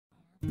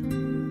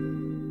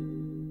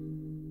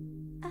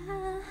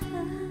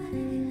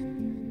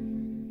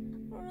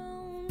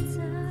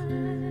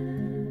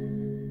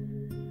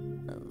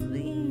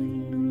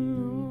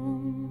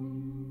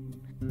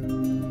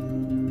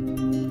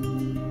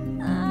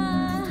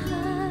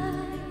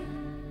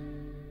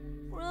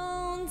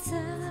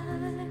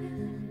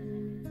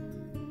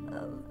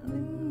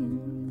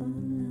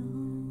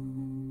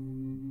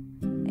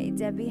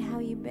Debbie, how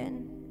you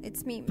been?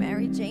 It's me,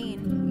 Mary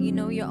Jane. You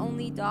know, your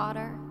only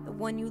daughter, the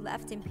one you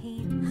left in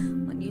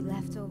pain when you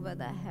left over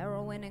the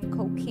heroin and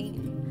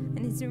cocaine.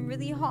 And it's been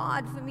really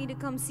hard for me to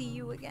come see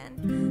you again,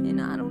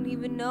 and I don't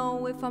even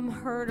know if I'm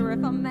hurt or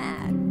if I'm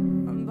mad.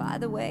 And by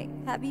the way,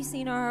 have you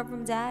seen or heard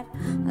from Dad?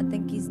 I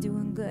think he's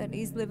doing good.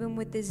 He's living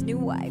with his new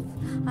wife.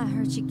 I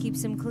heard she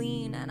keeps him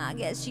clean, and I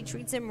guess she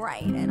treats him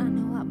right. And I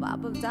know how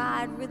Papa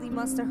died really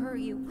must have hurt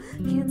you.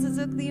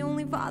 Cancer took the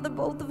only father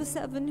both of us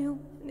ever knew,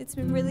 and it's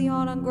been really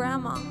hard on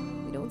Grandma.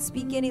 We don't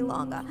speak any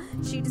longer.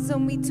 She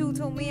disowned me too,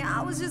 told me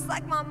I was just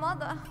like my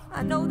mother.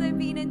 I know that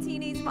being a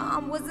teenage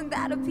mom wasn't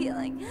that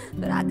appealing,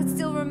 but I could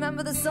still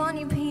remember the sun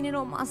you painted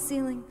on my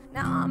ceiling.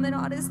 Now I'm an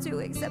artist too,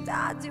 except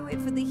I do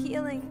it for the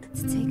healing,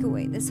 to take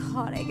away this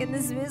heartache and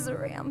this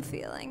misery I'm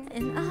feeling.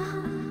 And I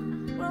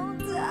won't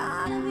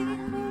die to be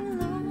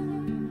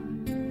alone.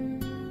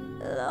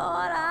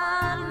 Lord,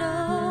 I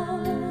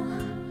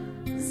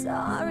know.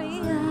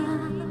 Sorry,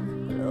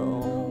 I'm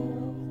alone.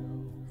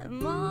 And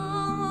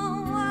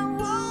Mama, why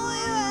won't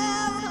you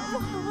ever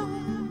come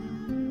home?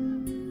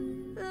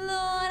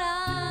 Lord, I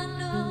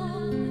know.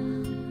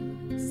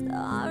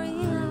 Sorry,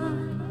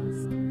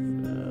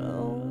 I'm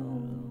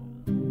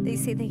alone. They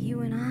say that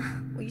you and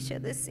we share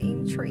the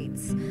same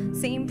traits,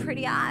 same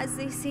pretty eyes.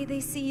 They say they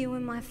see you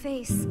in my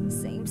face.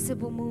 Same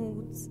simple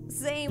moods,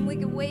 same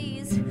wicked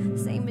ways,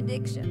 same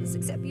addictions,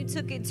 except you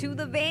took it to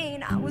the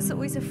vein. I was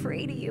always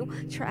afraid of you.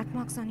 Track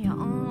marks on your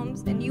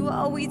arms, and you were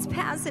always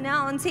passing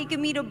out and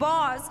taking me to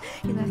bars.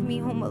 You left me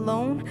home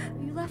alone.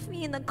 You left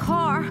me in the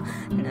car.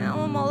 Now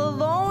I'm all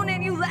alone,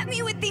 and you left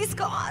me with these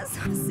scars.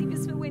 Sleep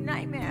is filled with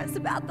nightmares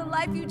about the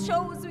life you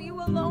chose. Were you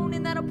alone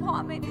in that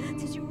apartment?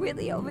 Did you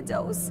really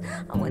overdose?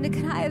 I wonder,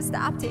 could I have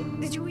stopped it?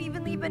 Did you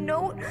even leave a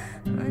note?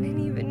 I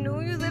didn't even know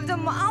you lived a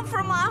mile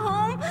from my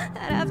home.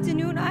 That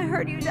afternoon I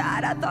heard you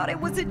died. I thought it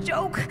was a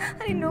joke. I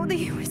didn't know that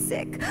you were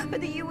sick, or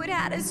that you had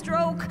had a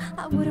stroke.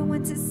 I would've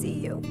went to see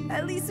you.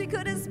 At least we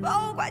could've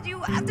spoke. Why'd you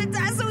have to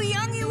die so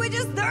young? You were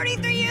just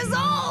 33 years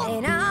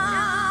old. And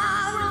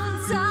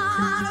I'm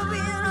tired of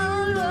being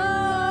alone.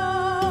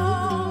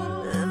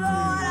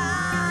 Lord,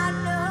 I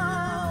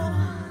know.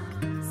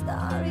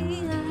 Sorry,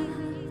 I'm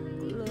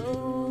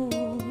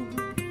alone.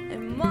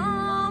 And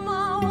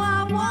Mama,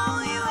 why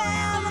won't you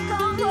ever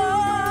come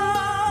home?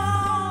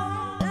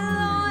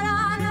 Lord, I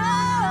know.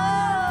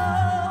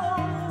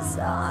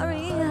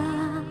 Sorry,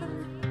 I'm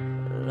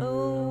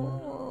alone.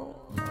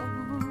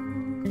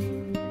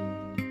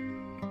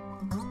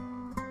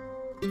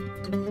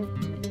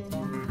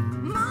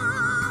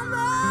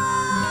 Mama,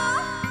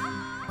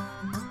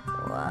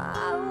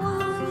 why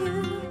won't you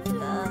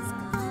just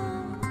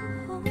come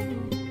home?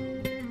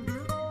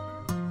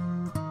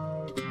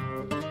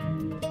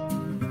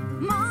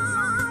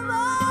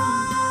 Mama,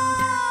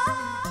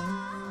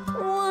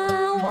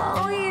 why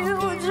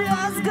won't you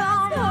just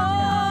come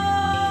home?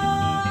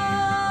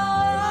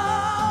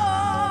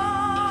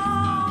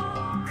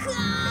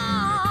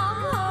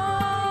 Come home.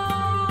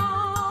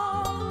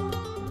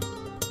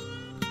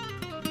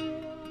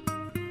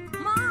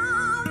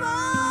 Mama,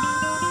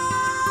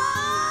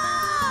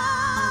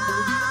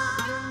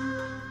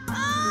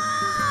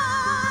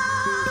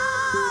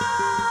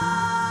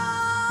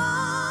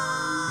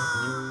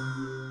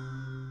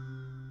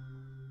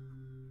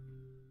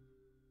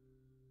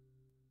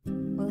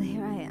 well,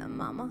 here I am,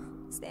 Mama,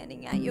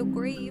 standing at your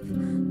grave.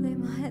 Lay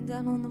my head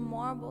down on the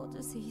marble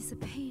just to ease the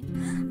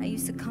pain. I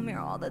used to come here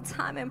all the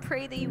time and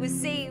pray that you were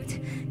saved.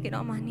 Get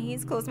on my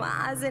knees, close my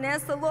eyes, and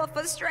ask the Lord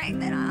for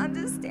strength. And I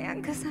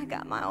understand, cause I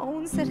got my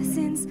own set of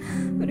sins.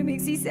 But it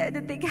makes me sad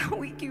to think how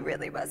weak you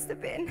really must have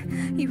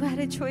been. You had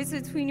a choice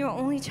between your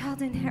only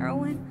child and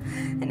heroin,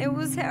 and it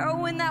was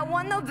heroin that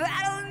won the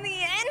battle in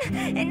the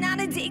end. And not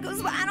a day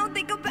goes by I don't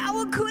think about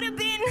what could have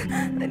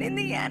been. But in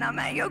the end, I'm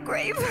at your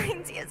grave,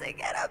 in tears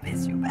again. I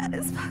miss you bad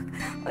as fuck.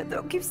 My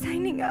throat keeps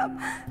tightening up.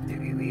 Do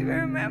you even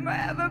remember I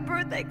have a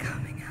birthday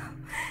coming up?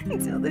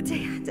 Until the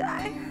day I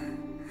die,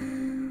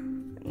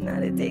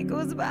 not a day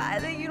goes by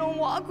that you don't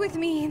walk with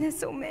me. There's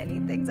so many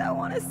things I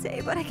want to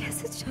say, but I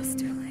guess it's just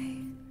too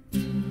late.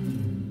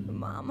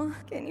 Mama,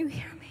 can you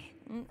hear me?